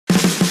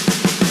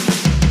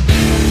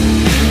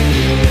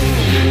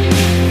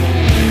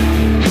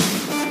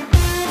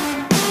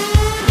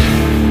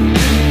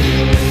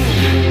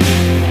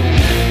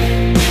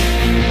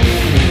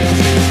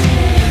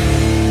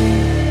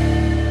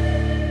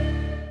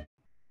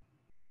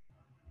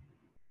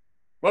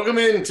Welcome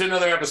in to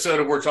another episode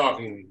of We're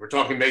Talking. We're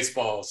talking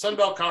baseball, Sun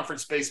Belt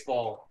Conference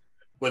baseball,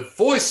 with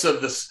voice of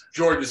the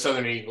Georgia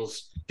Southern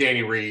Eagles,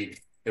 Danny Reed,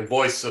 and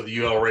voice of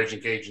the UL Raging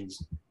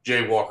Cajuns,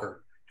 Jay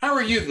Walker. How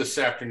are you this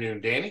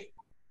afternoon, Danny?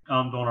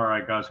 I'm doing all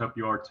right, guys. Hope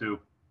you are too.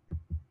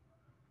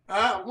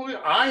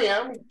 I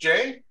am,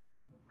 Jay.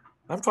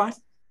 I'm fine.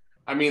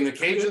 I mean, the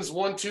Cajuns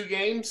won 2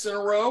 games in a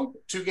row,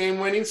 2-game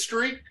winning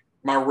streak.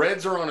 My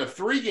Reds are on a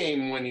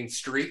 3-game winning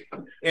streak,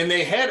 and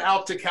they head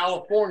out to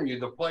California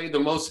to play the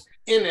most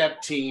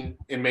inept team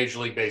in Major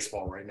League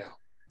Baseball right now.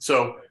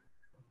 So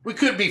we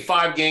could be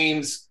 5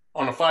 games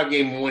on a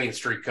 5-game winning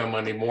streak come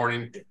Monday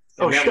morning.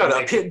 Oh, shut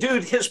up.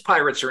 Dude, his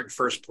Pirates are in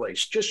first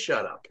place. Just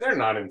shut up. They're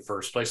not in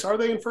first place. Are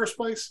they in first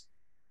place?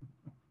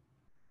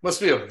 Must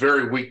be a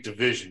very weak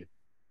division.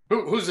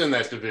 Who's in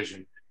that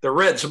division? The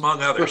Reds,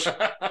 among others.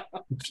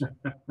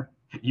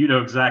 You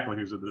know exactly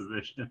who's in the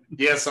division.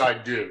 Yes, I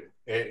do.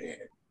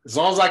 As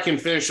long as I can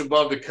finish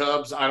above the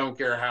Cubs, I don't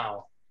care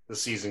how the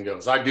season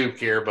goes. I do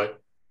care,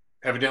 but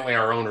evidently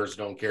our owners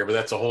don't care, but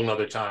that's a whole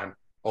nother time,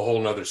 a whole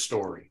nother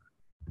story.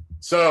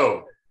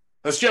 So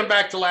let's jump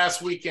back to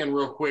last weekend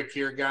real quick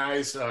here,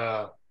 guys.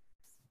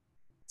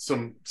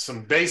 Some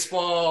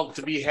baseball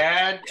to be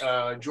had.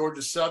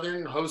 Georgia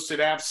Southern hosted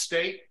App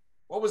State.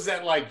 What was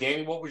that like,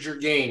 Danny? What was your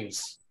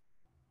games?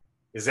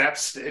 Should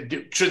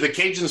the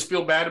Cajuns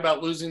feel bad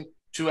about losing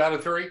 2 out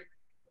of 3?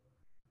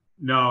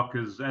 No,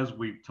 because as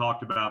we've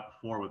talked about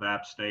before with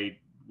App State,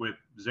 with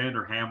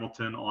Xander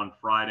Hamilton on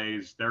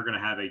Fridays, they're going to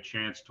have a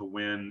chance to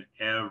win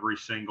every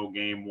single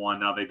game one.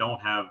 Now, they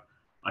don't have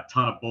a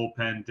ton of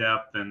bullpen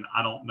depth, and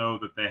I don't know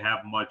that they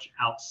have much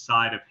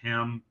outside of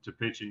him to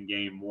pitch in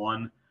game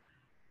one.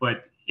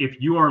 But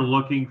if you are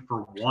looking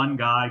for one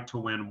guy to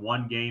win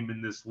one game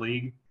in this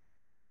league,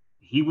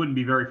 he wouldn't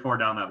be very far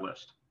down that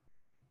list.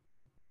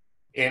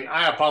 And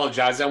I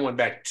apologize. I went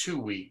back 2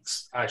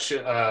 weeks.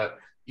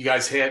 You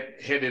guys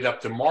headed up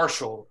to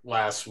Marshall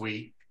last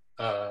weekend.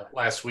 How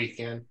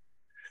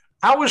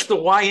was the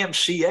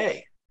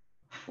YMCA?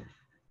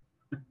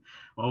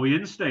 Well, we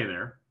didn't stay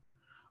there,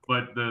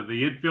 but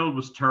the infield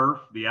was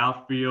turf. The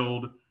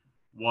outfield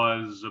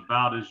was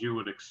about as you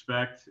would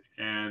expect.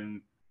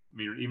 And I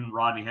mean, even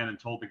Rodney Hennon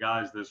told the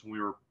guys this when we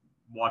were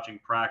watching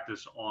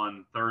practice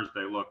on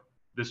Thursday. Look,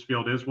 this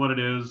field is what it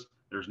is.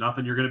 There's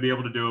nothing you're going to be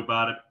able to do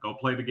about it. Go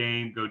play the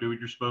game. Go do what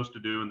you're supposed to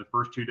do. In the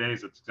first 2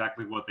 days, that's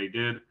exactly what they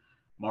did.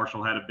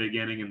 Marshall had a big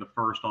inning in the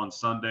first on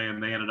Sunday,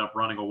 and they ended up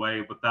running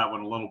away with that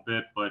one a little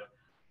bit. But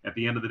at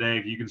the end of the day,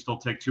 if you can still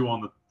take 2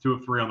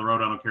 of 3 on the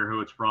road, I don't care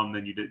who it's from,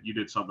 then you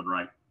did something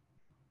right.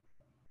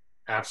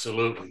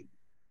 Absolutely.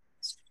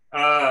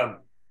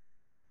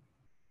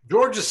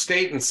 Georgia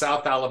State and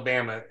South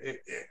Alabama.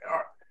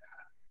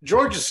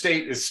 Georgia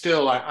State is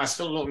still – I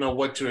still don't know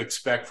what to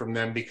expect from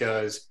them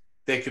because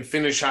they could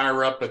finish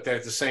higher up, but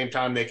at the same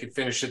time they could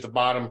finish at the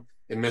bottom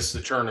and miss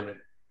the tournament.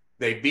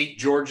 They beat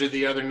Georgia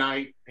the other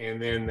night,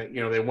 and then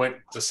they went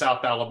to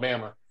South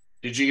Alabama.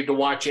 Did you get to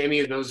watch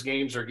any of those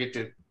games or get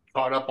to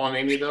caught up on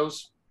any of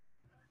those?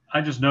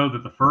 I just know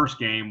that the first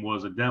game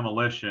was a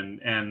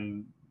demolition,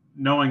 and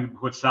knowing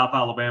what South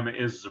Alabama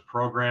is as a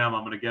program,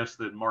 I'm going to guess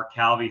that Mark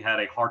Calvey had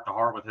a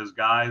heart-to-heart with his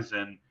guys,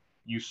 and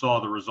you saw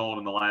the result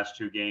in the last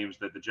 2 games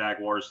that the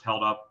Jaguars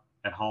held up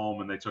at home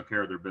and they took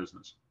care of their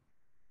business.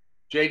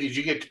 Jay, did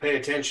you get to pay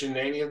attention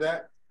to any of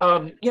that?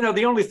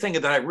 The only thing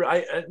that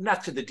I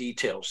not to the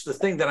details, the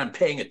thing that I'm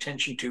paying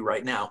attention to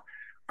right now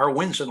are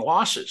wins and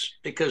losses,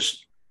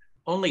 because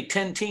only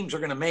 10 teams are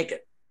going to make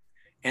it.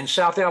 And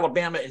South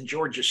Alabama and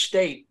Georgia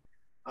State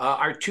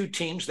are 2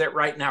 teams that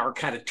right now are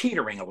kind of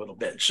teetering a little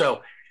bit.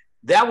 So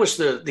that was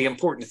the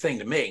important thing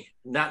to me,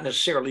 not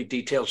necessarily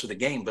details of the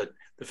game, but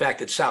the fact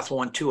that South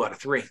won 2 out of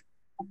 3.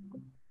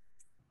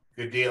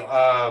 Good deal.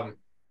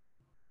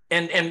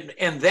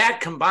 And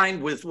that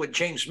combined with what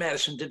James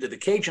Madison did to the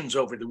Cajuns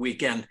over the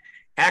weekend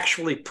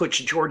actually puts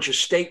Georgia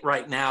State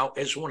right now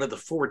as one of the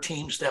 4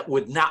 teams that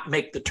would not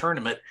make the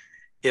tournament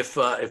if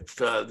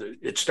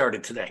it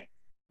started today.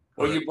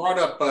 Well, you brought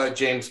up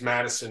James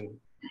Madison.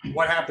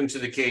 What happened to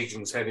the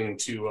Cajuns heading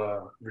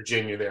to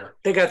Virginia there?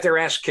 They got their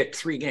ass kicked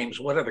 3 games.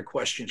 What other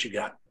questions you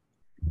got?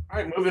 All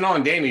right, moving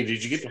on. Danny,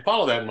 did you get to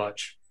follow that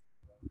much?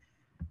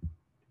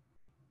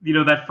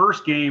 That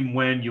first game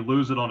when you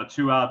lose it on a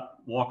 2-out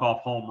walk-off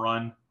home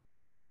run,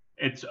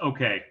 it's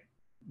okay.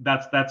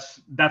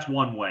 That's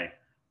one way.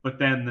 But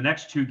then the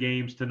next 2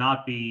 games to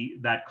not be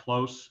that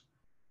close,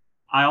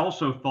 I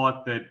also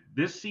thought that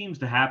this seems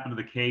to happen to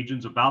the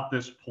Cajuns about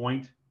this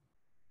point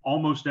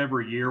almost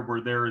every year, where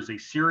there is a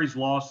series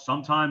loss.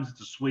 Sometimes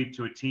it's a sweep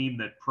to a team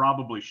that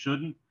probably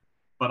shouldn't.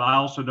 But I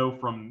also know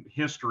from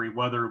history,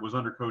 whether it was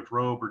under Coach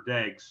Robe or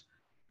Deggs,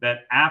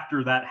 that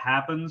after that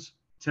happens,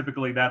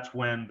 typically that's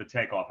when the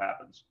takeoff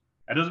happens.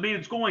 That doesn't mean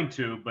it's going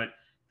to, but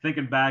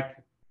thinking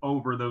back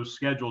over those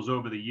schedules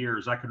over the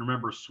years, I can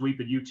remember a sweep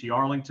at UT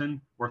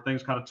Arlington where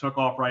things kind of took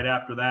off right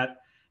after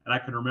that. And I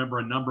can remember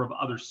a number of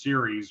other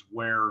series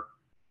where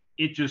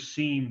it just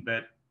seemed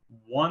that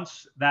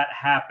once that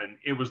happened,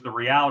 it was the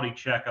reality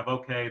check of,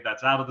 okay,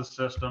 that's out of the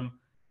system.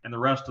 And the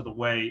rest of the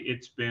way,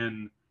 it's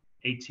been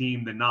a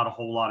team that not a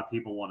whole lot of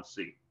people want to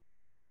see.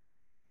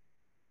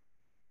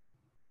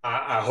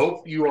 I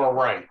hope you are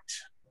right.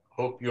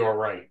 Hope you are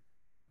right.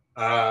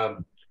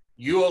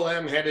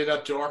 ULM headed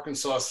up to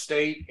Arkansas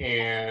State,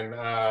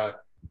 and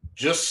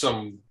just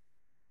some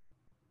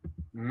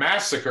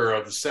massacre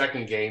of the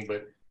second game,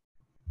 but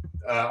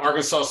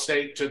Arkansas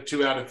State took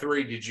 2 out of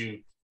 3. Did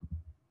you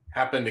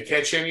happen to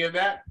catch any of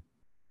that?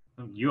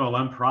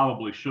 ULM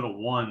probably should have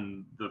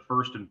won the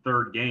first and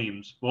third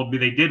games. Well,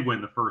 they did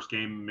win the first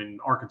game, in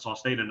Arkansas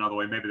State another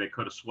way. Maybe they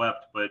could have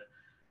swept, but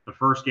the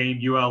first game,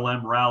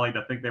 ULM rallied.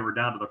 I think they were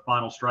down to their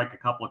final strike a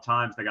couple of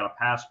times. They got a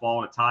pass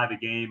ball to tie the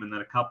game, and then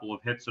a couple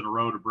of hits in a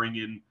row to bring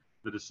in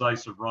the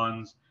decisive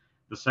runs.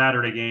 The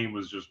Saturday game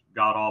was just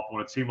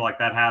god-awful. It seemed like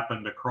that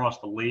happened across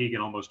the league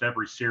in almost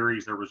every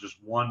series. There was just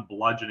one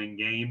bludgeoning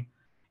game.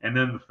 And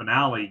then the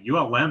finale,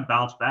 ULM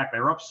bounced back. They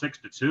were up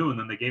 6-2, and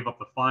then they gave up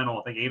the final,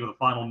 I think, 8 of the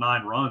final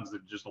 9 runs.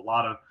 Just a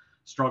lot of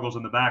struggles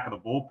in the back of the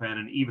bullpen,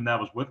 and even that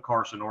was with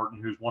Carson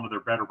Orton, who's one of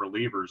their better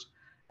relievers.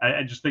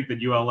 I just think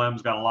that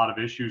ULM's got a lot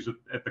of issues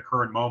at the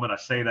current moment. I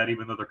say that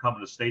even though they're coming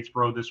to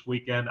Statesboro this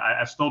weekend.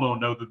 I still don't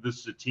know that this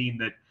is a team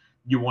that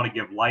you want to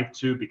give life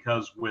to,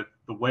 because with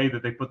the way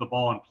that they put the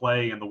ball in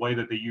play and the way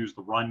that they use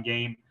the run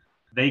game,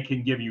 they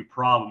can give you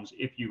problems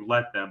if you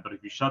let them. But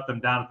if you shut them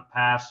down at the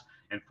pass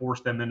and force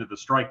them into the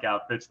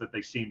strikeout fits that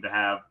they seem to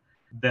have,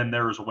 then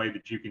there is a way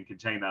that you can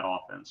contain that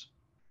offense.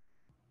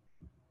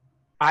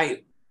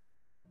 I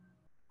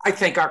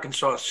think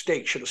Arkansas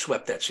State should have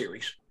swept that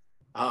series.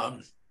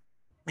 And,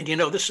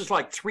 this is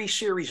like 3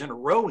 series in a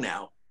row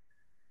now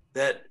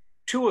that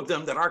 2 of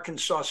them that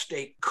Arkansas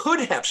State could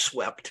have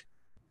swept,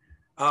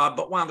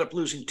 but wound up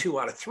losing 2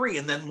 out of 3.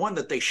 And then one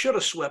that they should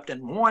have swept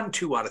and won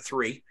 2 out of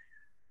 3.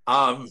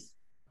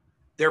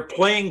 They're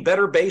playing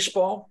better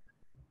baseball.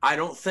 I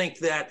don't think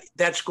that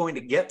that's going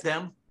to get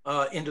them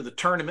into the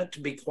tournament, to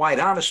be quite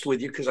honest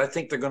with you, because I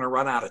think they're going to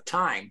run out of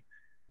time.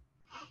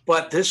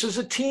 But this is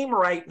a team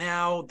right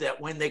now that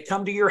when they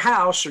come to your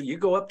house or you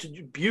go up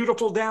to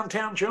beautiful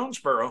downtown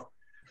Jonesboro,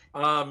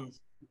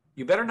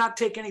 you better not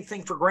take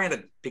anything for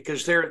granted,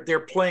 because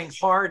they're playing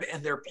hard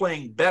and they're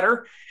playing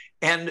better.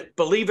 And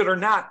believe it or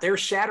not, their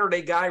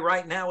Saturday guy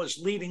right now is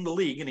leading the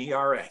league in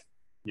ERA.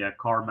 Yeah,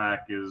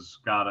 Carmack has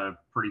got a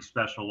pretty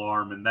special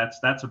arm, and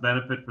that's a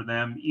benefit for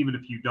them. Even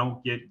if you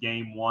don't get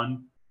game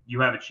 1,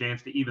 you have a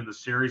chance to even the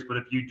series. But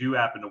if you do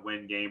happen to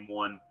win game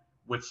 1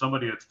 with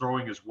somebody that's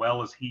throwing as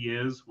well as he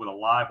is, with a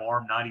live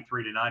arm,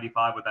 93 to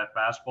 95 with that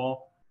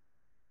fastball,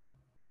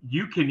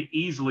 you can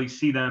easily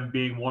see them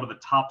being one of the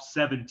top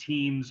 7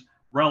 teams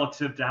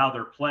relative to how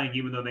they're playing,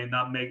 even though they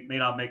may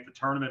not make the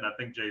tournament. I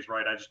think Jay's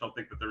right. I just don't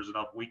think that there's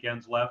enough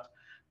weekends left.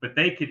 But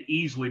they could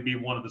easily be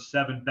one of the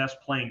 7 best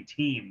playing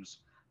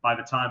teams by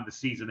the time the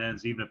season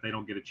ends, even if they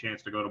don't get a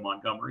chance to go to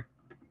Montgomery.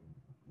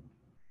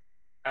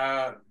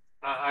 I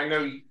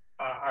know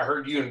I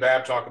heard you and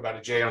Bab talk about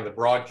it, Jay, on the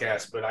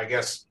broadcast, but I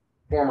guess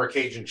former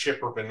Cajun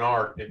Chipper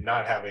Bernard did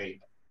not have a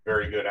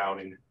very good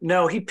outing.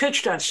 No, he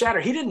pitched on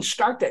Saturday. He didn't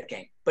start that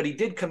game, but he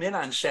did come in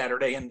on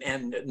Saturday,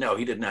 and no,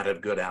 he did not have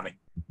a good outing.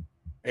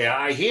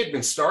 Yeah, he had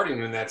been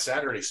starting in that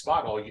Saturday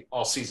spot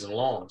all season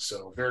long,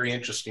 so very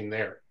interesting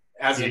there.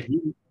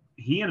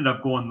 He ended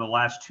up going the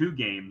last 2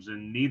 games,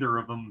 and neither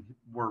of them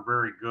were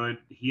very good.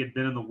 He had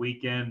been in the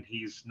weekend.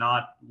 He's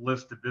not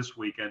listed this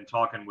weekend.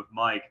 Talking with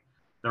Mike,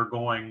 they're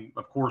going,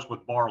 of course,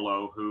 with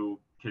Barlow, who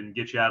can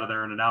get you out of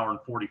there in an hour and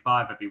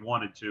 45 if he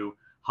wanted to.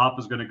 Huff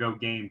is going to go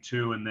game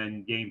 2, and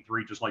then game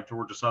 3, just like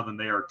Georgia Southern,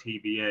 they are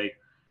TBA.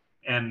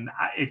 And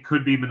it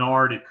could be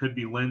Menard. It could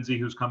be Lindsey,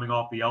 who's coming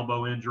off the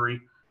elbow injury.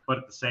 But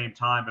at the same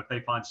time, if they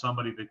find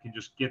somebody that can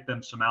just get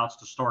them some outs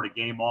to start a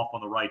game off on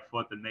the right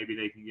foot, then maybe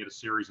they can get a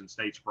series in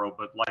Statesboro.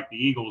 But like the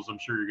Eagles, I'm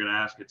sure you're going to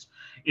ask, it's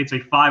a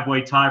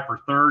 5-way tie for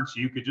third,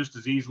 so you could just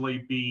as easily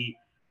be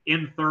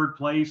in third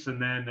place,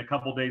 and then a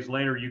couple days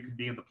later you could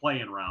be in the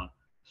play-in round.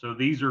 So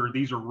these are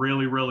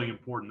really, really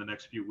important the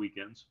next few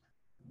weekends.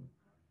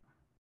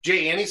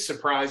 Jay, any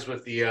surprise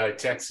with the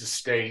Texas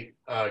State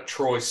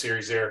Troy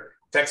series there?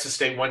 Texas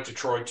State went to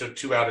Troy, took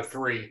 2 out of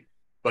 3,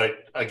 but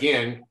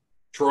again,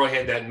 Troy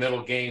had that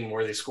middle game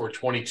where they scored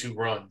 22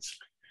 runs.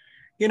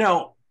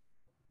 I'll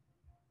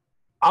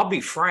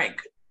be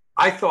frank.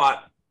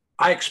 I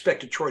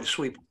expected Troy to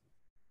sweep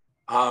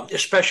them,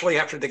 especially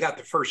after they got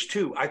the first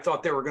 2. I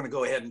thought they were going to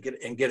go ahead and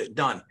get it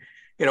done.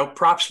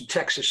 Props to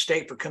Texas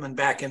State for coming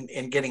back and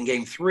getting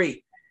game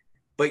 3.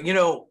 But,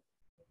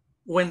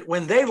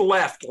 when they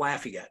left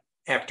Lafayette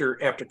after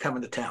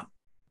coming to town,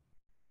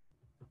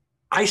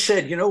 I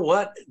said, you know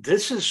what?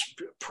 This is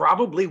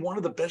probably one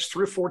of the best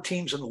 3 or 4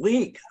 teams in the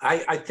league.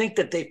 I think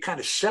that they've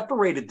kind of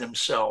separated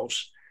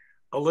themselves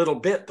a little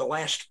bit the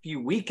last few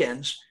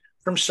weekends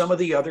from some of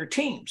the other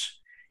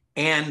teams.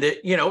 And,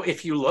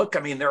 if you look,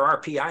 their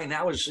RPI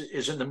now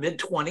is in the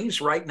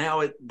mid-20s. Right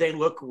now, they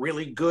look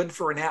really good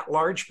for an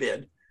at-large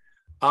bid.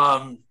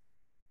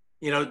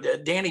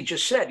 Danny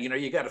just said,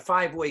 you got a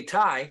 5-way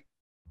tie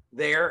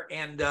there,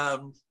 and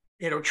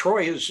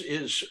Troy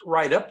is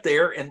right up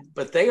there,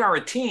 but they are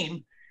a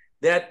team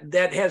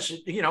that has,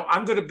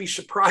 I'm going to be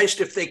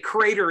surprised if they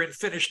crater and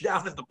finish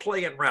down in the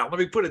play-in round. Let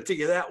me put it to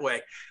you that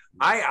way.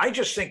 I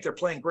just think they're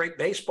playing great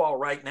baseball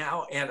right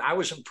now, and I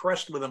was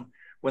impressed with them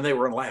when they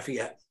were in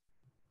Lafayette.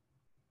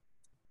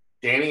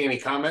 Danny, any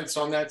comments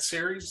on that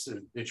series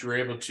that you were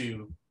able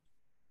to?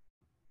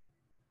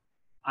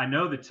 I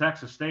know that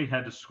Texas State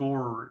had to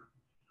score,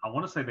 I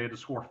want to say they had to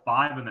score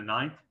 5 in the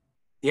ninth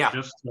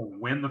just to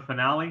win the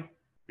finale,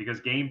 because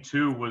game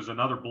 2 was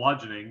another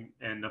bludgeoning,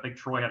 and I think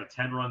Troy had a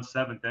 10-run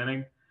 7th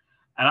inning.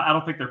 And I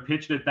don't think they're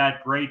pitching it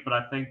that great, but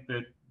I think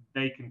that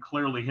they can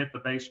clearly hit the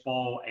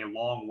baseball a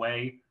long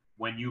way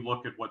when you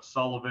look at what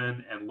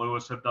Sullivan and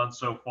Lewis have done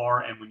so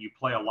far, and when you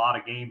play a lot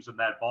of games in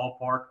that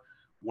ballpark,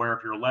 where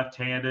if you're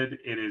left-handed,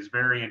 it is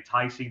very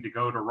enticing to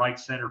go to right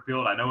center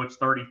field. I know it's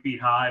 30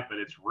 feet high, but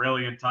it's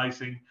really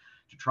enticing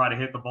to try to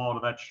hit the ball to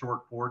that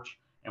short porch.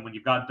 And when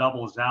you've got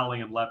double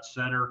Zally in left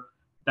center,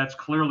 that's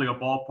clearly a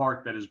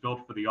ballpark that is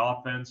built for the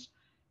offense.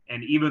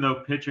 And even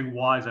though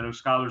pitching-wise, I know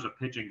Skyler's a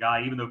pitching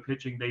guy, even though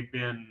pitching they've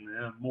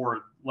been more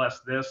or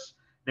less this,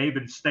 they've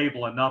been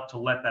stable enough to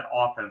let that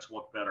offense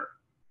look better.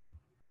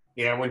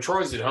 Yeah, when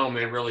Troy's at home,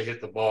 they really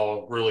hit the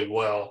ball really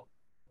well.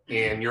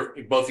 And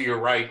both of you are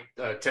right.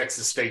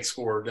 Texas State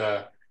scored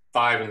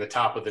 5 in the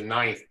top of the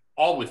ninth,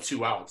 all with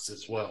 2 outs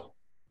as well.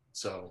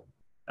 So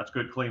that's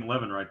good, clean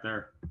living right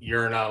there.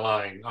 You're not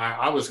lying.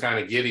 I was kind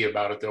of giddy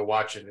about it, though,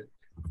 watching it,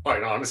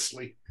 quite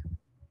honestly.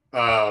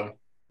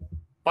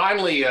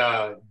 Finally,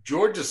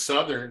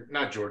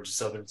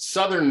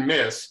 Southern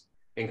Miss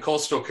in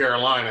Coastal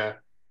Carolina,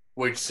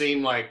 which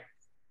seemed like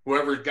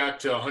whoever got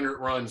to 100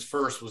 runs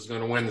first was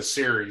going to win the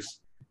series.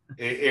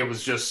 It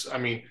was just, I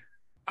mean,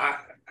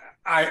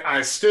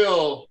 I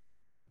still,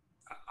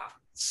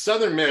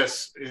 Southern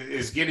Miss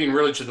is getting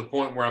really to the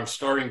point where I'm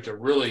starting to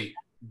really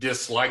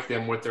dislike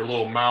them with their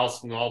little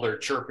mouths and all their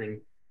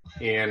chirping.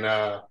 And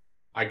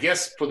I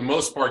guess for the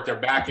most part, they're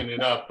backing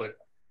it up, but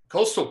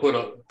Coastal put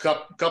a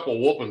couple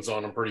whoopings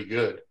on them pretty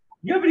good.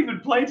 You haven't even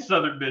played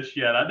Southern Miss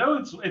yet. I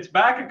know it's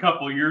back a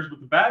couple of years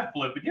with the bat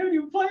flip, but you haven't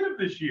even played them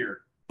this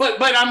year. But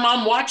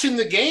I'm watching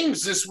the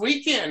games this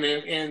weekend,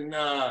 and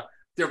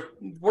they're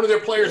one of their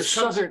players.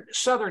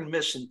 Southern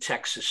Miss and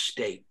Texas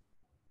State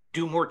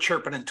do more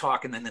chirping and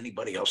talking than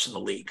anybody else in the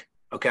league.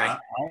 Okay,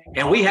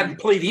 and we haven't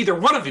played either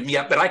one of them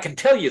yet, but I can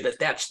tell you that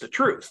that's the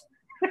truth.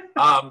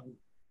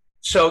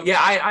 So yeah,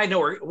 I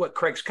know what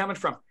Craig's coming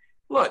from.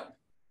 Look,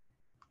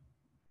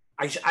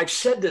 I've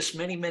said this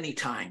many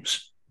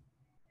times.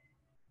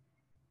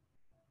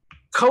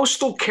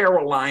 Coastal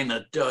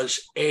Carolina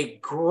does a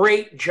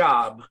great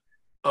job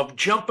of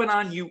jumping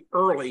on you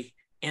early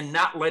and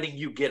not letting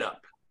you get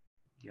up.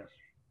 Yes.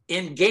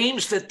 In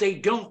games that they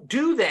don't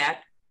do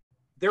that,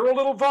 they're a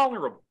little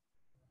vulnerable.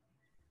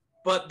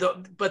 But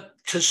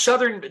to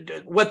Southern,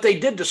 what they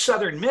did to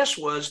Southern Miss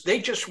was they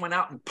just went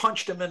out and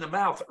punched them in the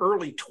mouth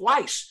early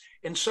twice,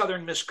 and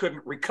Southern Miss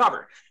couldn't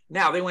recover.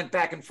 Now they went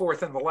back and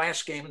forth in the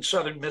last game, and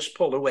Southern Miss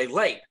pulled away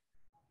late.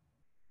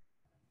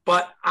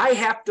 But I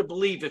have to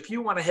believe if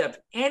you want to have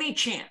any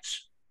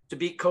chance to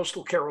beat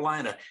Coastal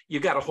Carolina, you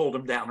got to hold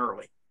them down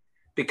early,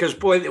 because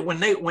boy, when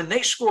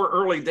they score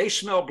early, they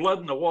smell blood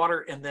in the water,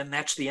 and then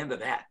that's the end of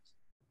that.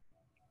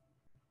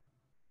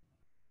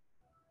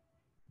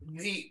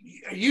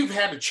 You've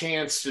had a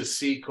chance to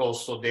see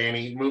Coastal,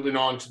 Danny. Moving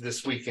on to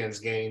this weekend's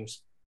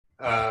games,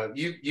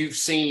 you've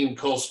seen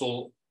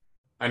Coastal.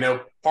 I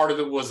know part of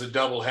it was a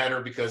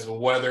doubleheader because of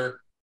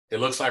weather.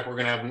 It looks like we're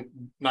going to have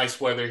nice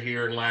weather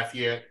here in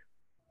Lafayette.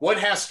 What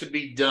has to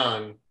be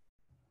done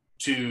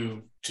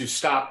to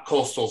stop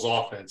Coastal's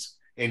offense?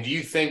 And do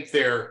you think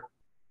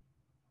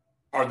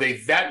are they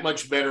that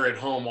much better at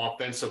home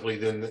offensively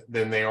than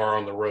they are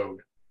on the road?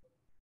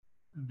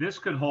 This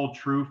could hold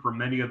true for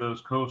many of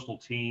those Coastal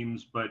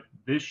teams, but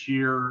this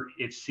year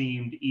it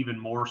seemed even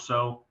more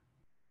so.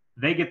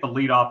 They get the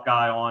leadoff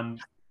guy on,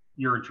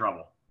 you're in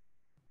trouble.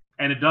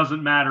 And it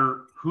doesn't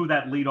matter who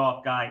that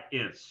leadoff guy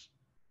is.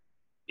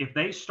 If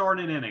they start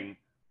an inning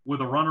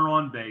with a runner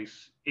on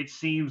base, it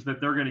seems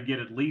that they're going to get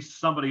at least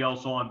somebody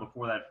else on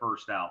before that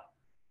first out.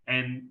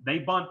 And they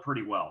bunt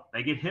pretty well.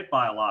 They get hit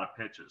by a lot of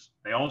pitches.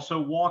 They also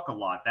walk a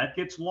lot. That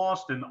gets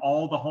lost in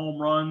all the home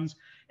runs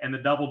and the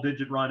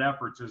double-digit run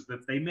efforts, is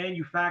that they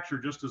manufacture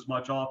just as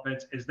much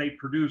offense as they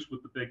produce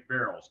with the big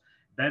barrels.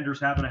 Bender's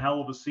having a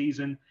hell of a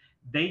season.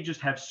 They just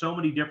have so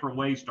many different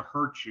ways to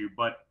hurt you,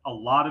 but a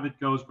lot of it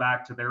goes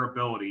back to their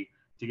ability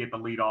to get the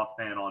leadoff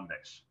man on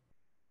base.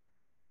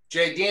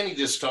 Jay, Danny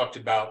just talked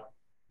about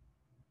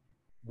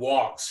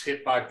walks,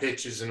 hit by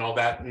pitches, and all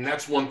that, and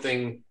that's one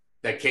thing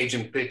that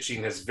Cajun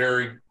pitching has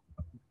been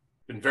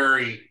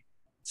very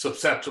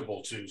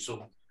susceptible to.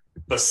 So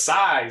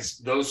besides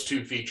those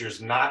two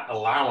features not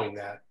allowing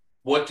that,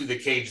 what do the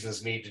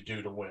Cajuns need to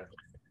do to win?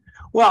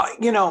 Well,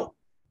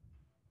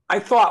 I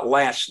thought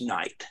last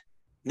night.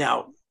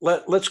 Now,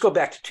 let's go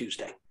back to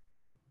Tuesday.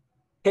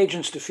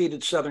 Cajuns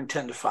defeated Southern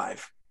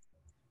 10-5.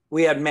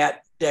 We had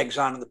Matt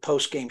Deggs on in the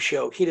post-game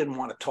show. He didn't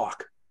want to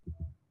talk.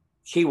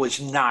 He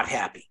was not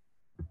happy.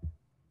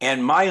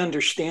 And my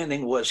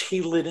understanding was he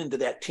lit into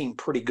that team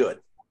pretty good.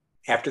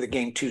 after the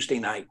game Tuesday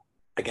night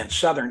against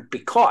Southern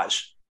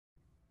because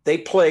they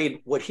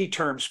played what he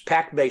terms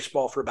packed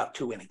baseball for about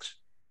 2 innings.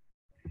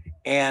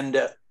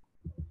 And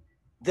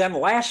then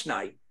last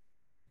night,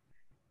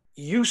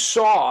 you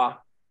saw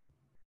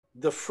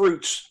the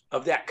fruits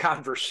of that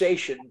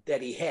conversation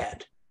that he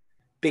had,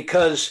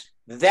 because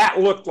that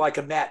looked like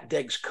a Matt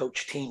Deggs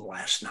coach team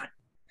last night.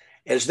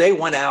 As they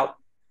went out,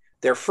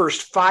 their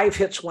first 5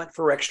 hits went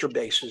for extra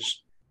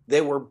bases.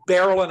 They were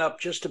barreling up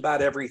just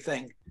about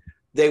everything.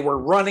 They were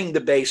running the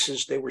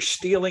bases. They were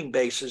stealing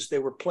bases. They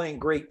were playing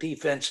great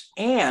defense.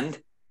 And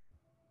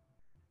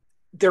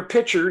their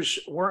pitchers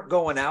weren't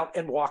going out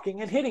and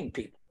walking and hitting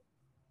people.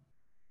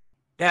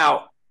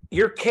 Now,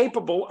 you're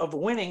capable of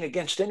winning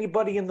against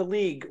anybody in the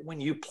league when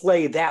you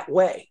play that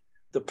way.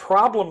 The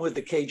problem with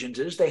the Cajuns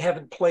is they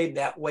haven't played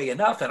that way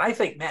enough. And I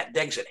think Matt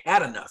Deggs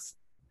had enough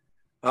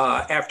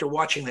after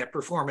watching that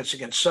performance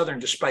against Southern,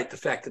 despite the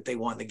fact that they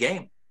won the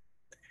game.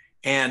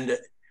 And,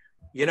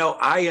 you know,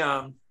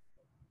 I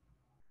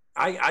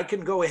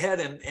can go ahead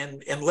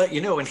and let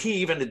you know, and he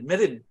even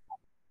admitted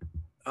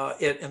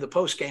it in the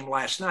post game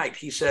last night.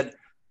 He said,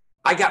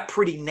 I got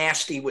pretty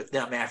nasty with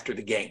them after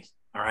the game.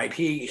 All right.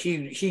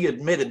 He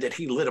admitted that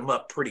he lit them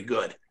up pretty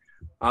good.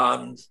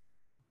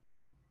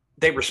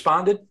 They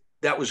responded.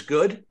 That was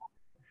good.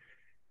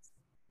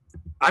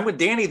 I'm with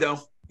Danny,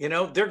 though. You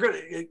know,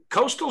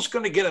 Coastal's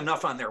going to get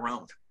enough on their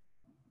own.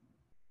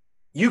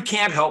 You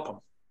can't help them.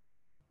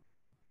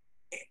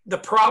 The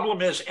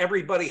problem is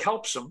everybody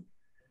helps them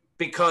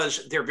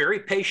because they're very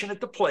patient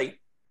at the plate.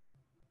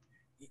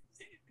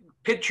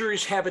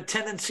 Pitchers have a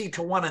tendency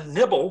to want to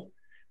nibble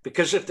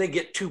because if they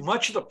get too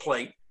much of the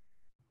plate,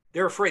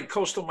 they're afraid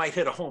Coastal might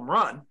hit a home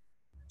run.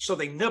 So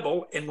they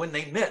nibble, and when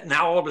they mitt,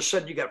 now all of a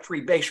sudden you got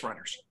free base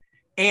runners.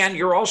 And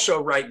you're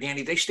also right,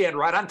 Danny. They stand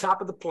right on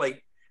top of the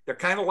plate. They're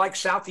kind of like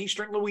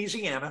southeastern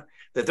Louisiana,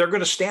 that they're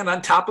going to stand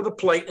on top of the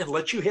plate and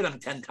let you hit them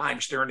 10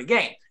 times during the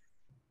game.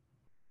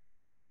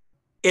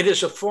 It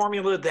is a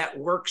formula that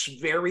works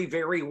very,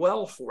 very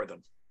well for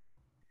them.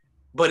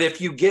 But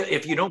if you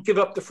don't give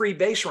up the free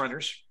base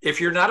runners,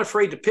 if you're not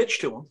afraid to pitch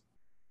to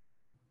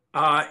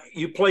them,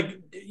 you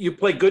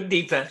play good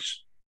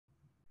defense.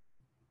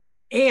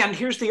 And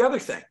here's the other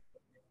thing.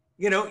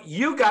 You know,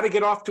 you got to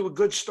get off to a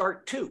good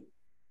start too.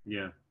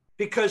 Yeah.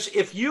 Because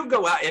if you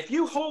go out, if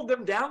you hold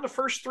them down the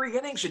first 3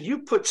 innings and you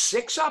put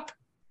 6 up,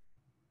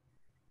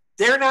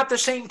 they're not the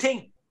same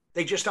team.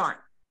 They just aren't.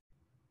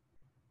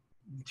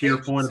 To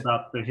your point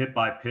about the hit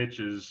by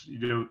pitches,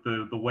 you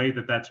know, the way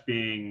that that's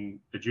being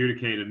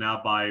adjudicated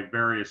now by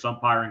various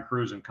umpiring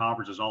crews and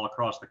conferences all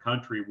across the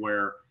country,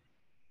 where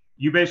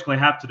you basically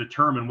have to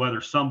determine whether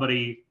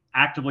somebody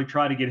actively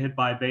tried to get hit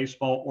by a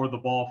baseball or the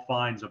ball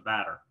finds a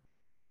batter.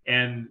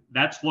 And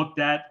that's looked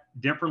at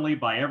differently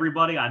by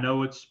everybody. I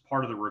know it's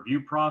part of the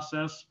review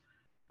process,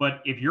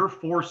 but if you're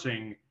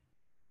forcing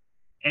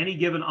any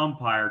given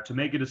umpire to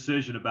make a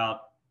decision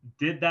about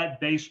did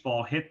that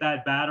baseball hit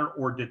that batter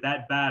or did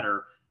that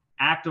batter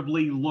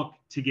actively look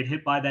to get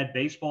hit by that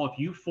baseball, if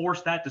you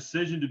force that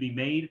decision to be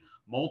made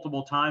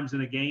multiple times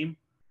in a game,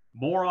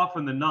 more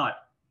often than not,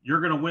 you're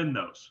going to win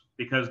those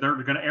because they're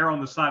going to err on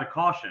the side of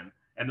caution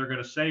and they're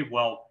going to say,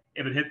 well,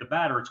 if it hit the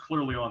batter, it's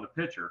clearly on the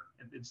pitcher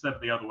instead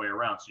of the other way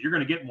around. So you're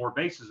going to get more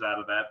bases out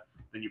of that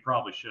than you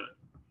probably should.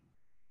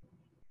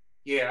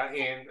 Yeah,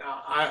 and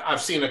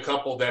I've seen a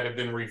couple that have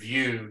been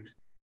reviewed,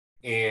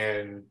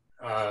 and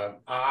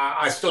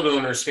I still don't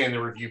understand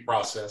the review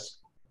process.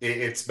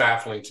 It's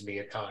baffling to me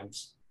at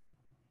times.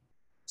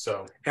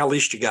 So at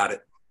least you got it.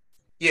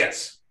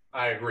 Yes,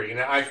 I agree, and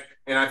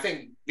I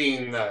think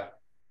being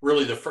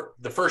really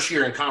the first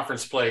year in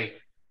conference play,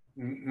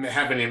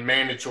 having it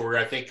mandatory,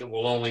 I think it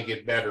will only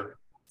get better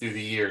through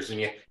the years, and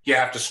you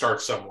have to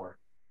start somewhere.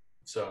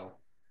 So,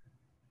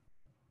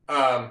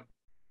 I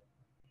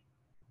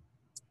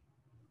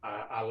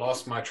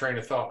lost my train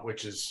of thought,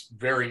 which is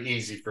very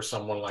easy for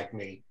someone like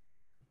me.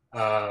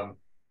 What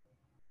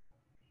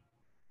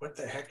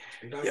the heck?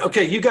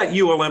 Okay, you got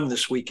ULM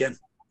this weekend.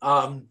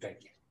 Thank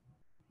you.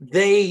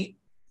 They,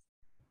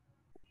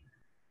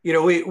 you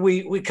know,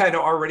 we kind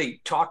of already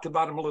talked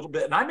about them a little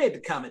bit, and I made the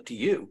comment to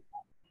you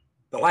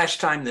the last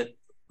time that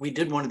we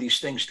did one of these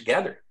things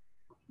together,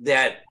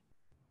 that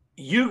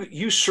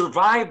you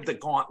survived the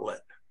gauntlet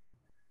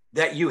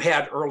that you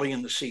had early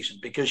in the season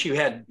because you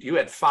had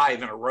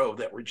 5 in a row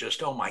that were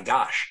just, oh my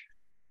gosh,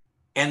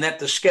 and that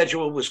the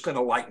schedule was going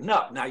to lighten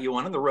up. Now you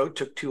went on the road,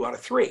 took 2 out of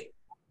 3.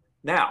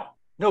 Now,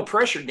 no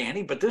pressure,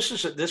 Danny, but this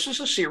is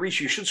a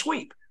series you should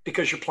sweep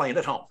because you're playing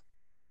at home.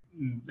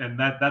 And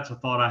that's a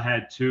thought I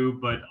had too,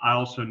 but I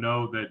also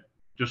know that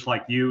just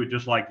like you,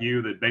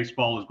 that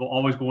baseball is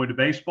always going to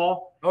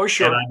baseball. Oh,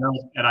 sure.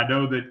 And I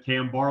know that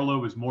Cam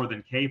Barlow is more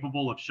than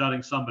capable of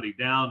shutting somebody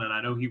down, and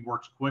I know he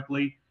works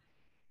quickly.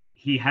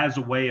 He has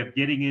a way of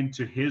getting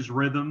into his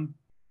rhythm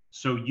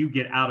so you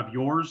get out of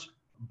yours.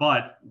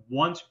 But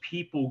once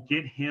people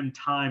get him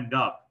timed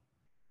up,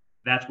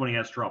 that's when he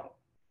has trouble.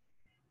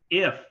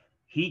 If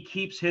he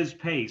keeps his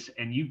pace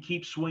and you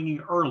keep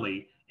swinging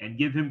early and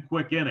give him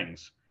quick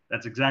innings,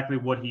 that's exactly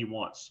what he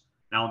wants.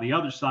 Now, on the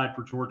other side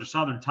for Georgia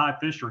Southern, Ty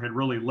Fisher had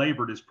really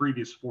labored his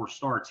previous 4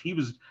 starts. He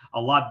was a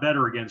lot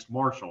better against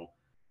Marshall,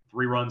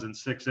 3 runs in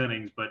 6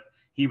 innings, but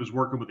he was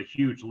working with a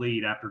huge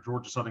lead after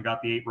Georgia Southern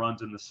got the 8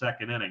 runs in the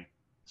 2nd inning.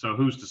 So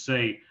who's to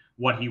say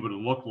what he would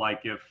have looked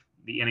like if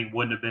the inning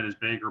wouldn't have been as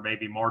big, or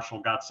maybe Marshall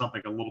got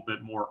something a little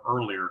bit more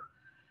earlier.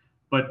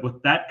 But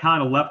with that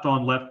kind of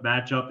left-on-left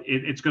matchup,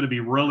 it's going to be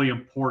really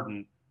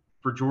important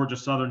for Georgia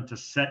Southern to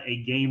set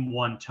a game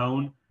 1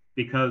 tone,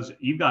 because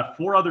you've got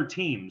 4 other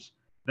teams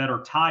that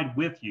are tied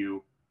with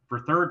you for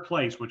 3rd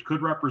place, which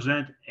could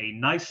represent a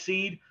nice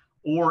seed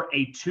or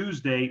a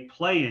Tuesday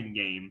play-in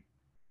game.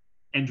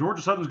 And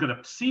Georgia Southern's going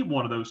to see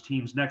one of those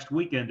teams next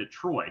weekend at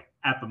Troy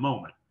at the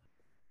moment.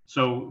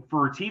 So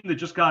for a team that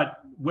just got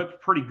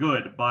whipped pretty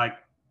good by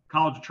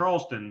College of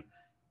Charleston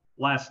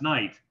last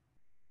night,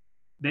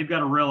 they've got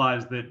to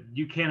realize that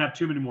you can't have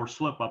too many more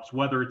slip-ups,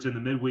 whether it's in the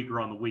midweek or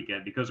on the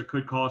weekend, because it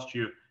could cost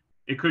you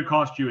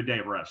a day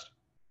of rest.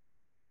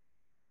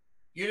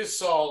 You just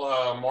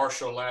saw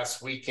Marshall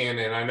last weekend,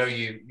 and I know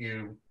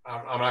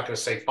I'm not going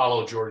to say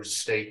follow Georgia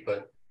State,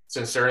 but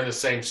since they're in the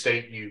same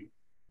state, you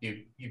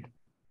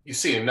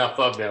see enough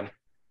of them.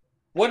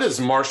 What does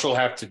Marshall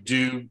have to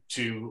do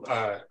to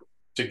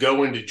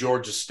go into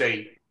Georgia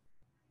State?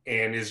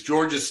 And is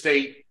Georgia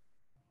State,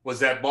 was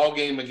that ball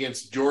game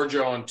against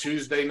Georgia on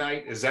Tuesday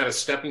night, is that a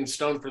stepping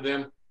stone for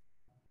them?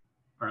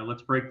 All right,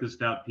 let's break this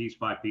down piece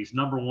by piece.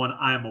 Number 1,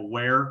 I am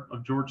aware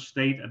of Georgia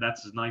State, and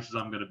that's as nice as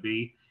I'm going to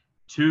be.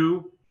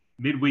 2,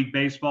 midweek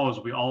baseball, as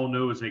we all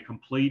know, is a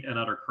complete and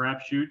utter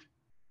crapshoot,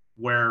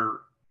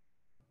 where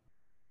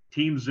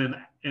teams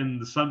in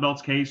the Sun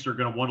Belt's case are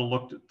going to want to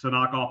look to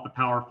knock off the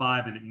Power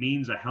 5, and it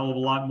means a hell of a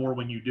lot more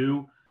when you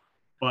do.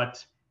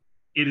 But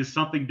it is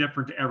something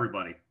different to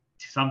everybody.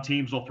 Some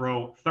teams will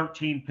throw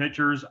 13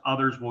 pitchers.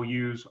 Others will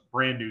use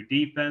brand new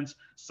defense.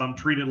 Some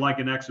treat it like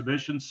an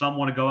exhibition. Some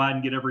want to go out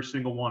and get every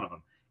single one of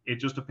them. It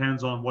just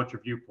depends on what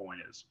your viewpoint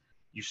is.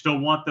 You still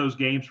want those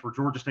games for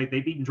Georgia State.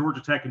 They've beaten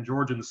Georgia Tech and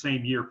Georgia in the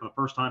same year for the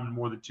first time in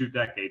more than 2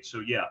 decades.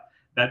 So, yeah,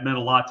 that meant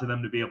a lot to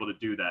them to be able to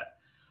do that.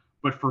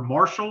 But for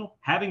Marshall,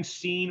 having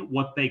seen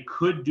what they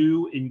could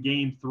do in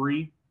Game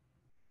 3,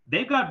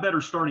 they've got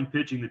better starting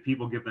pitching than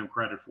people give them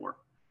credit for.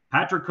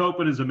 Patrick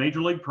Copeland is a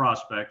major league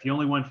prospect. He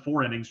only went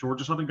 4 innings.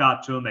 Georgia Southern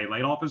got to him. They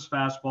laid off his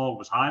fastball,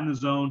 was high in the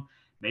zone,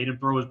 made him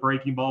throw his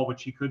breaking ball,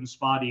 which he couldn't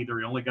spot either.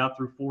 He only got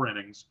through 4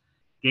 innings.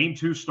 Game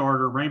 2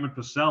 starter, Raymond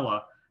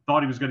Pasella,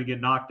 thought he was going to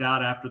get knocked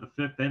out after the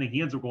 5th inning.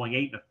 He ends up going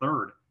 8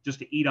 1/3 just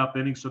to eat up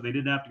innings so they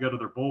didn't have to go to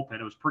their bullpen.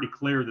 It was pretty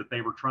clear that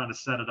they were trying to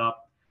set it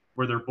up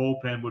where their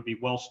bullpen would be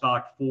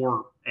well-stocked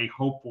for a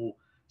hopeful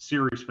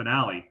series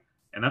finale.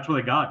 And that's what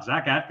they got.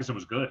 Zach Atkinson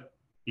was good.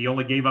 He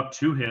only gave up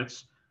 2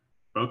 hits,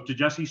 both to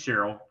Jesse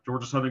Sherrill.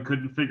 Georgia Southern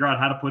couldn't figure out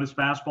how to put his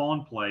fastball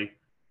in play.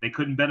 They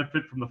couldn't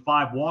benefit from the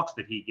 5 walks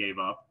that he gave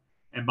up.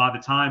 And by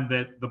the time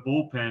that the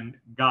bullpen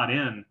got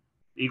in,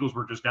 the Eagles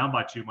were just down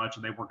by too much,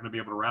 and they weren't going to be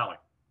able to rally.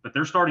 But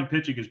their starting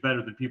pitching is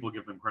better than people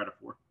give them credit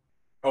for.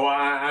 Oh,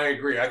 I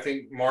agree. I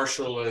think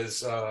Marshall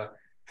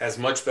has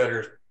much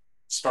better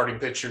starting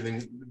pitcher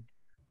than,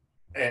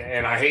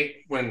 and I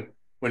hate when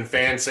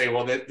fans say,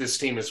 "Well, this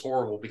team is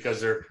horrible,"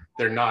 because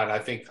they're not. I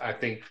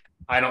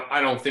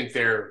don't think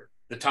they're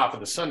the top of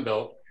the Sun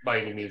Belt by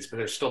any means, but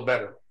they're still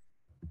better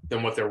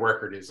than what their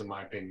record is, in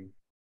my opinion.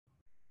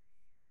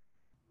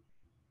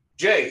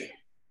 Jay,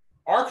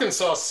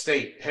 Arkansas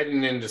State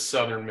heading into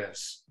Southern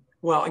Miss.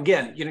 Well,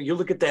 again, you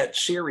look at that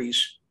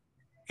series,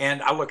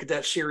 and I look at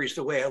that series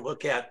the way I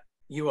look at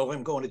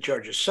ULM going to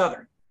Georgia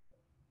Southern.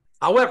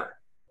 However,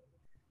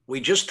 we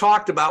just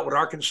talked about what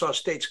Arkansas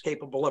State's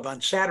capable of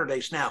on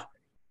Saturdays. Now,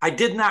 I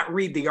did not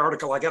read the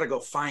article. I got to go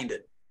find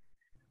it.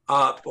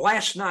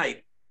 Last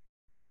night,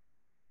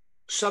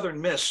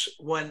 Southern Miss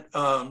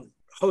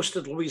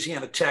hosted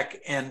Louisiana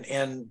Tech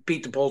and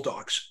beat the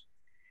Bulldogs.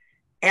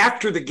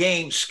 After the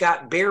game,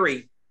 Scott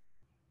Berry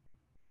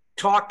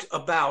talked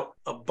about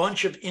a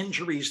bunch of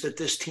injuries that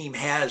this team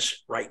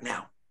has right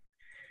now.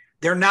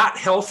 They're not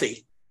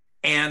healthy.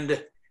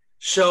 And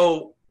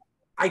so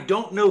I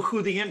don't know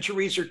who the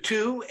injuries are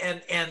to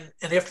and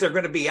if they're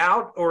going to be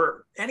out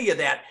or any of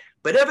that.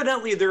 But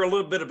evidently, they're a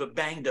little bit of a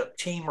banged up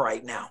team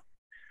right now.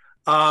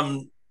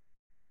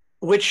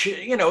 Which,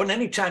 and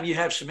anytime you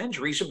have some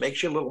injuries, it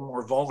makes you a little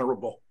more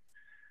vulnerable.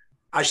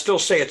 I still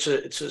say it's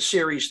a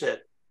series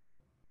that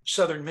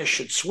Southern Miss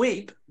should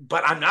sweep,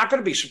 but I'm not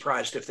going to be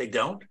surprised if they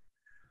don't.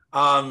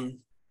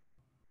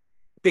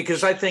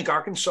 Because I think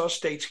Arkansas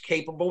State's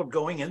capable of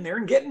going in there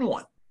and getting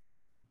one.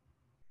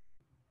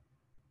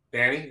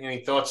 Danny,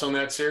 any thoughts on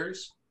that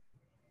series?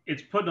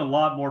 It's putting a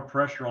lot more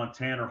pressure on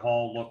Tanner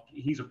Hall. Look,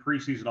 he's a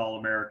preseason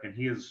All-American.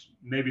 He is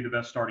maybe the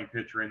best starting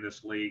pitcher in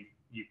this league.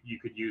 You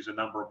could use a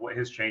number of what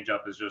his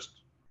changeup is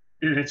just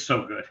 – it's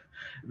so good.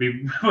 I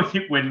mean,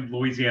 when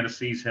Louisiana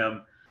sees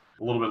him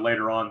a little bit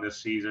later on this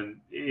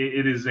season,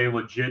 it is a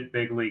legit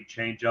big league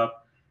changeup.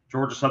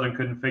 Georgia Southern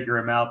couldn't figure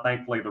him out.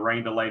 Thankfully, the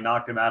rain delay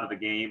knocked him out of the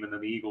game, and then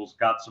the Eagles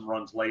got some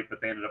runs late,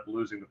 but they ended up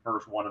losing the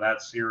first one of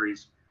that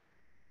series.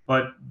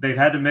 but they've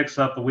had to mix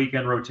up the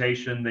weekend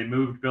rotation. They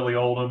moved Billy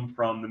Oldham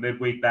from the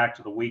midweek back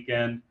to the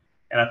weekend,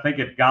 and I think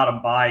it got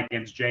them by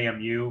against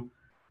JMU.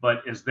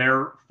 But as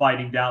they're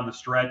fighting down the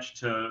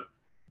stretch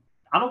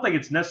I don't think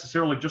it's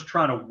necessarily just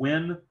trying to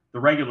win the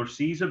regular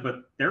season, but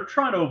they're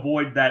trying to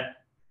avoid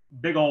that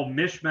big old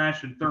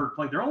mishmash in third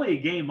place. They're only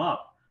a game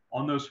up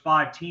on those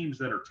 5 teams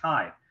that are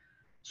tied.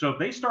 So if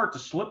they start to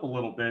slip a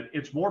little bit,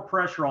 it's more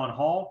pressure on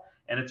Hall,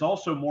 and it's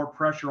also more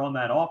pressure on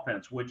that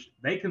offense, which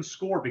they can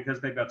score because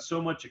they've got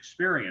so much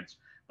experience,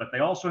 but they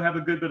also have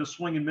a good bit of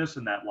swing and miss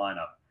in that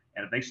lineup.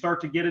 And if they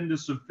start to get into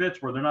some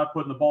fits where they're not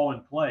putting the ball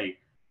in play,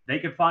 they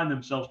could find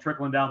themselves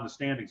trickling down the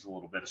standings a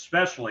little bit,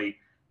 especially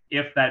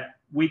if that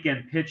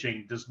weekend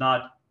pitching does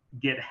not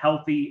get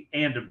healthy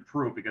and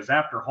improve, because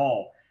after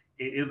Hall,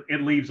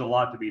 it leaves a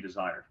lot to be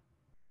desired.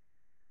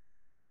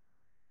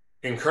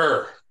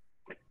 Concur.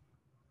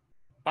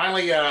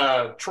 Finally,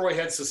 Troy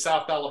heads to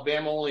South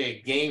Alabama. Only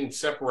a game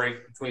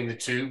separate between the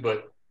two,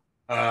 but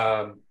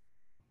and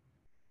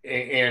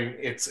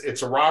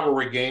it's a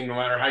rivalry game no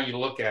matter how you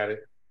look at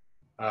it.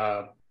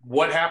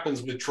 What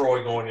happens with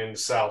Troy going into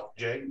South,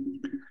 Jay?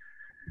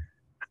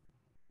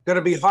 Going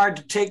to be hard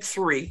to take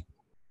 3.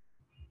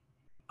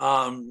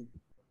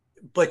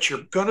 But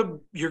you're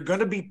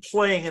gonna be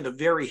playing in a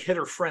very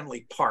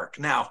hitter-friendly park.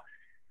 Now,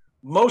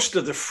 most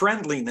of the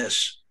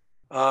friendliness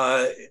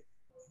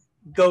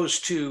goes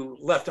to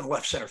left and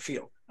left center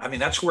field. I mean,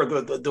 that's where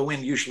the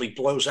wind usually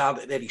blows out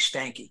at Eddie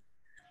Stanky,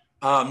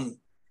 and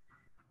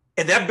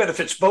that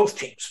benefits both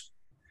teams.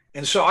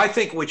 And so I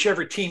think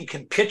whichever team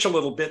can pitch a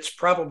little bit is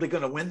probably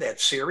going to win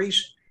that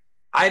series.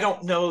 I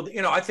don't know.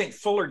 I think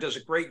Fuller does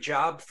a great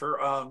job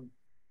for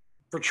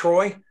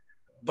Troy,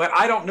 but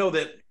I don't know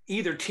that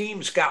either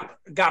team's got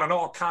an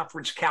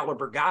all-conference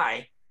caliber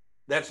guy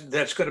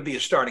that's going to be a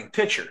starting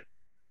pitcher.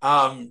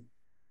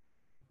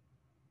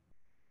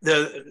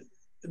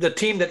 The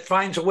team that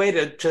finds a way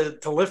to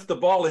lift the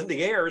ball in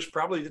the air is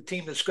probably the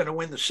team that's going to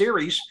win the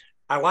series.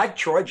 I like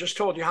Troy. Just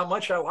told you how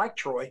much I like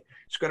Troy.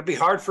 It's going to be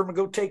hard for him to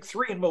go take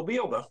 3 in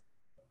Mobile, though.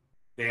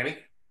 Danny?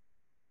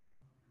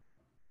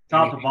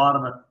 Top to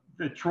bottom,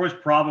 Troy's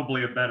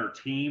probably a better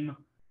team,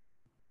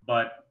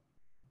 but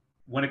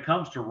when it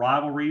comes to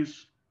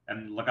rivalries,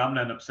 and look, I'm going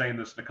to end up saying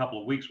this in a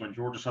couple of weeks when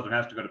Georgia Southern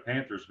has to go to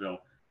Panthersville.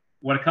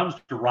 When it comes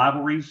to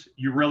rivalries,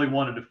 you really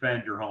want to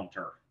defend your home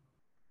turf.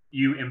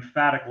 You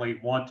emphatically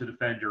want to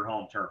defend your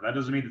home turf. That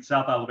doesn't mean that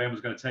South Alabama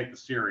is going to take the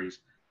series,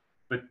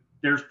 but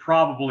there's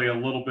probably a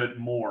little bit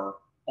more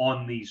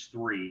on these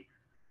 3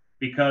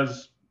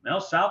 because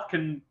South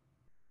can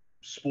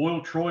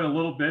spoil Troy a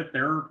little bit.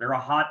 They're a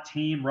hot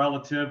team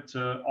relative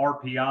to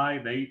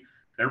RPI.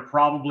 They're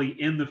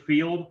probably in the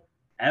field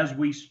as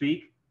we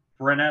speak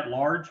for an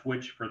at-large,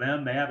 which for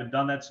them, they haven't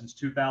done that since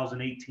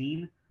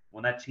 2018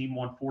 when that team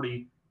won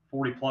 40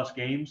 plus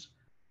games.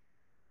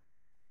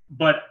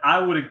 But I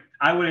would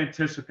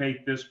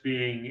anticipate this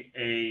being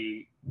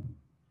a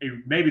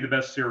maybe the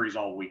best series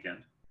all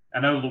weekend. I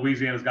know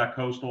Louisiana's got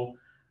Coastal,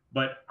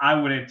 but I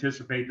would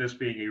anticipate this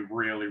being a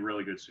really,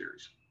 really good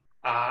series.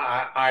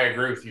 I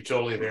agree with you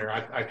totally there.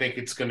 I think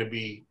it's going to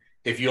be,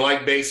 if you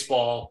like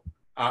baseball,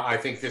 I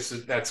think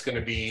that's going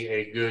to be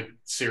a good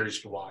series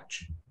to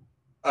watch.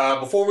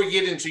 Before we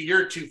get into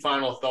your 2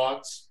 final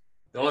thoughts,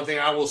 the only thing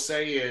I will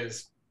say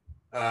is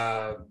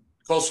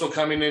Coastal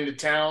coming into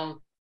town,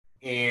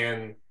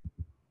 and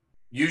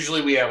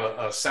usually we have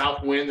a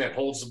south wind that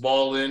holds the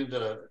ball in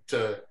to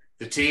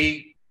the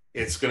tee.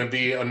 It's going to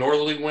be a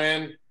northerly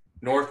wind,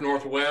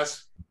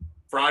 northwest.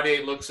 Friday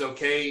it looks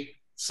okay.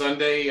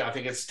 Sunday, I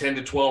think it's 10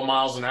 to 12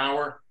 miles an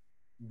hour.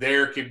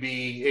 It could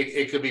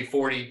be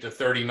 40 to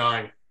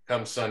 39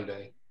 come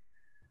Sunday.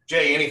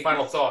 Jay, any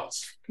final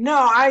thoughts?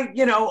 No,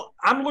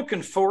 I'm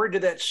looking forward to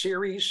that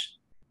series,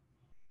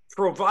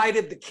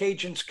 provided the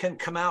Cajuns can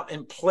come out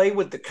and play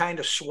with the kind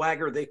of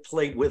swagger they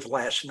played with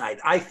last night.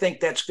 I think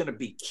that's going to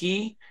be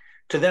key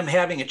to them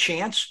having a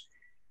chance.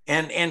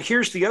 And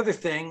here's the other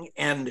thing,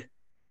 and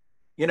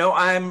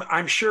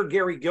I'm sure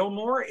Gary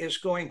Gilmore is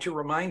going to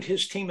remind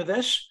his team of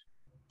this,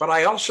 but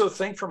I also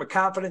think from a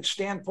confidence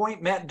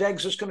standpoint, Matt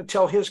Deggs is going to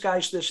tell his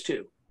guys this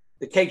too.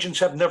 The Cajuns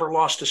have never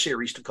lost a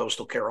series to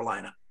Coastal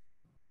Carolina.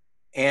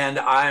 And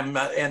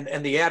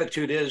and the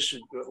attitude is,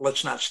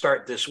 let's not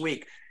start this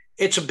week.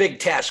 It's a big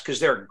task because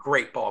they're a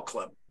great ball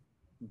club.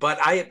 But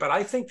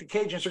I think the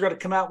Cajuns are going to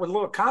come out with a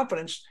little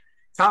confidence.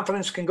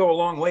 Confidence can go a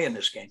long way in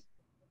this game.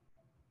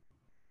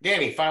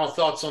 Danny, final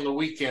thoughts on the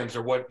weekends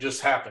or what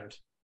just happened?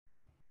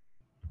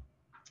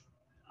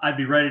 I'd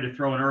be ready to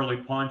throw an early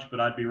punch, but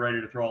I'd be ready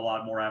to throw a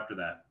lot more after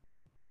that.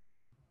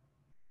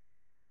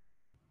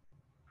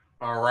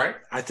 All right.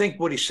 I think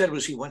what he said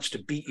was he wants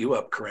to beat you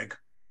up, Craig.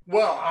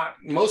 Well,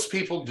 most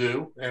people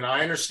do, and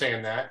I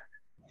understand that.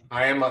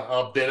 I am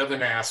a bit of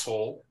an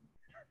asshole,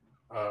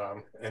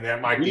 and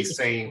that might be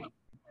saying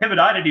 – Him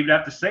and I didn't even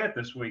have to say it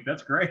this week.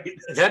 That's great.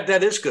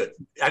 That is good.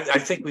 I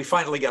think we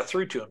finally got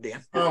through to him,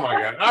 Dan. Oh, my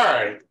God. All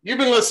right. You've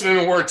been listening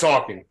to We're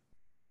Talking.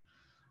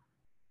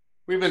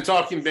 We've been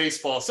talking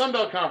baseball, Sun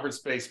Belt Conference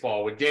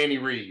baseball with Danny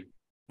Reed,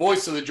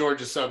 voice of the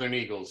Georgia Southern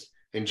Eagles,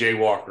 and Jay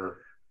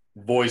Walker.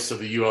 voice of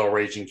the UL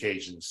Raging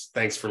Cajuns.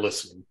 Thanks for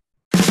listening.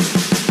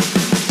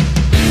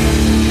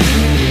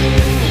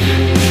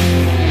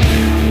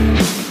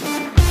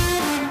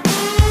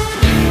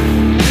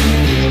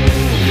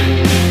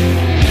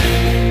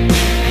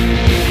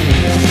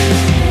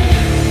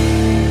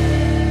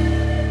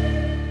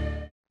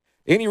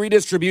 Any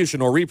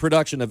redistribution or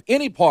reproduction of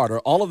any part or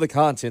all of the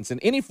contents in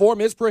any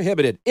form is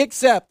prohibited,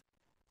 except,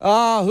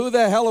 who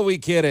the hell are we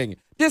kidding?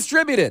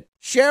 Distribute it,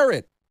 share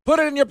it, put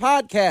it in your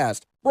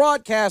podcast,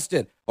 broadcast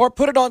it, or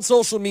put it on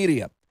social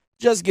media.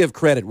 Just give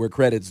credit where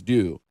credit's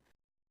due.